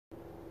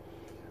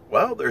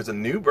Well, there's a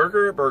new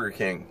burger at Burger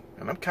King,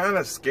 and I'm kind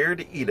of scared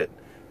to eat it.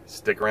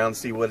 Stick around and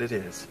see what it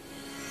is.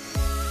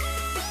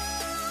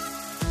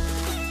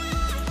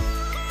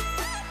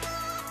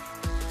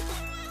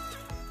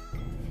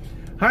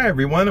 Hi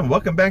everyone, and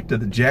welcome back to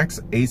the Jax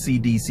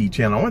ACDC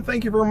channel. I want to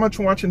thank you very much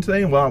for watching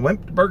today. Well, I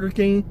went to Burger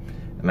King,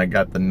 and I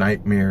got the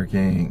Nightmare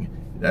King.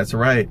 That's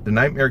right, the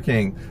Nightmare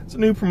King. It's a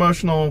new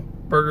promotional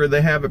burger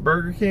they have at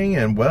Burger King,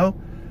 and well,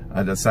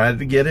 I decided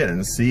to get it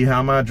and see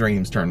how my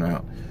dreams turn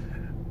out.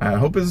 I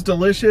hope it's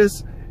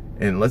delicious,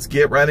 and let's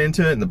get right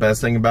into it. And the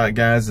best thing about it,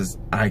 guys, is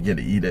I get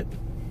to eat it.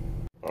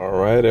 All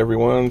right,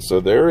 everyone, so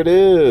there it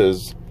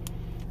is,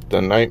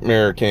 the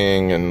Nightmare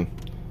King, and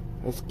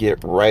let's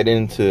get right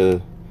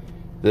into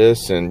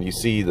this. And you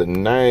see the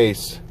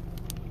nice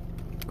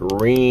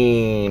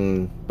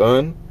green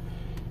bun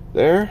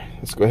there.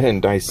 Let's go ahead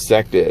and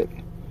dissect it,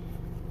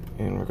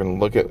 and we're gonna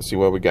look at see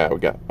what we got. We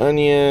got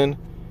onion,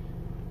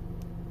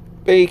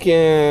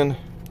 bacon,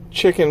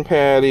 chicken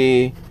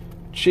patty,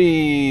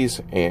 cheese,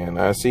 and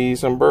I see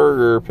some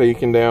burger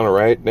peeking down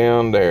right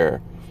down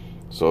there.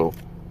 So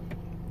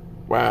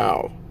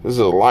wow, this is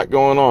a lot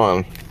going on.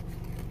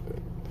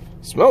 It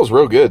smells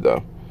real good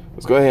though.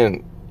 Let's go ahead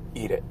and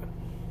eat it.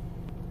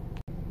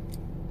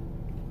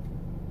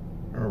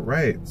 All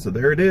right, so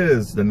there it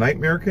is, the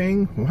Nightmare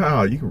King.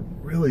 Wow, you can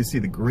really see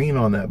the green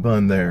on that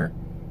bun there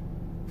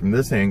from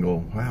this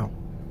angle. Wow.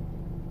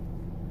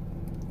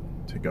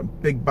 Take a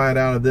big bite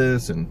out of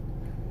this and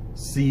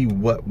see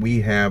what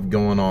we have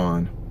going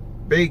on.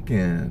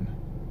 Bacon,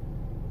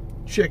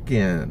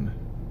 chicken,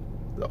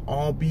 the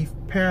all beef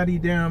patty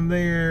down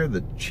there,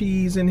 the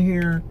cheese in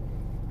here.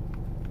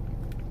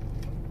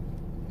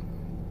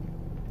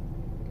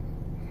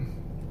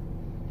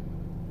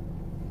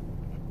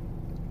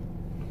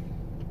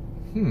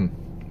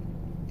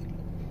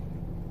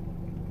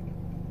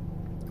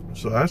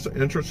 So that's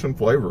an interesting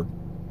flavor.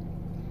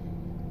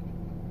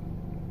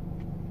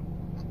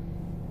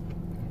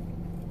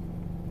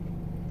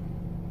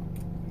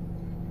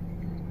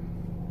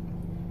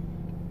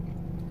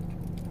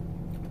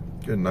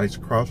 Get a nice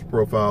cross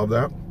profile of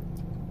that.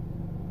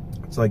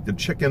 It's like the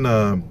chicken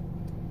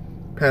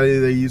patty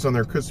they use on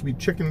their crispy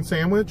chicken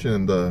sandwich,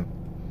 and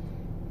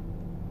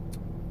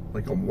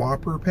like a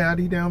Whopper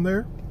patty down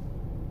there.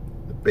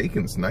 The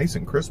bacon's nice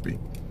and crispy.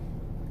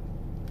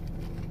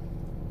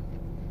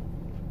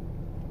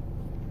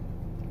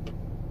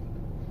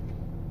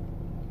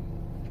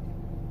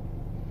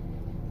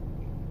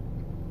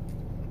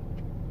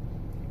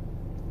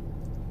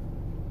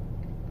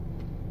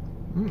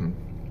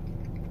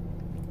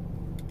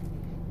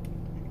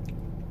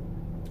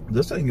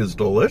 This thing is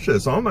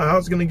delicious. I don't know how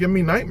it's going to give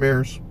me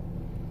nightmares.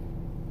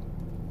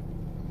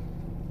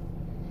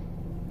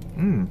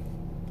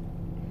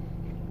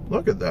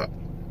 Look at that.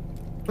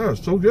 That is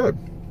so good.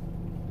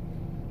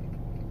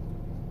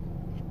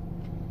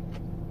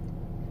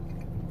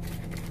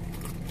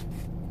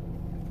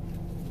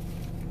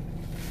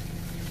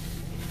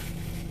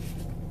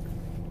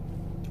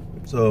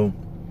 So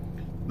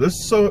this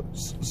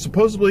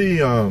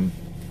supposedly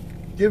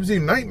gives you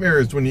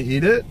nightmares when you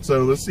eat it.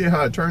 So let's see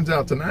how it turns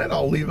out tonight.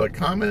 I'll leave a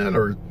comment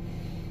or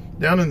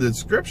down in the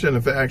description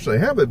if I actually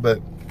have it. But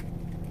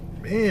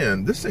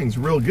man, this thing's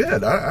real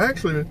good. I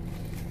actually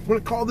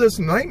want to call this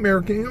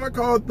Nightmare King. I'm gonna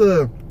call it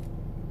the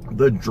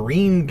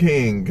Dream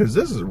King, because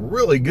this is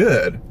really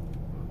good.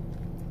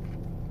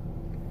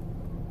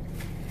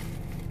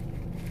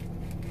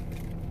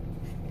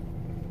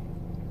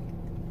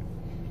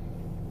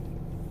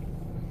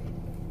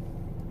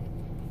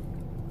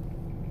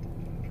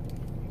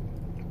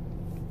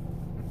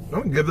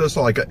 I'm gonna give this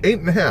like an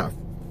 8.5.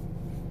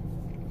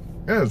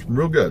 Yeah, it's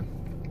real good.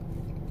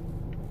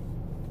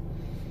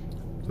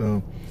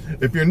 So,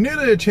 if you're new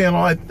to the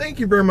channel, I thank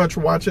you very much for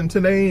watching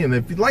today. And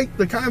if you like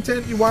the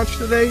content you watched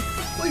today,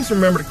 please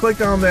remember to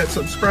click on that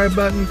subscribe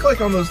button,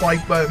 click on those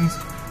like buttons.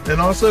 And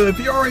also, if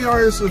you already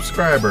are a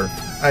subscriber,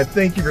 I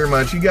thank you very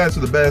much. You guys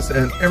are the best.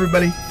 And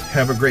everybody,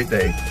 have a great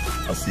day.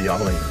 I'll see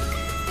y'all later.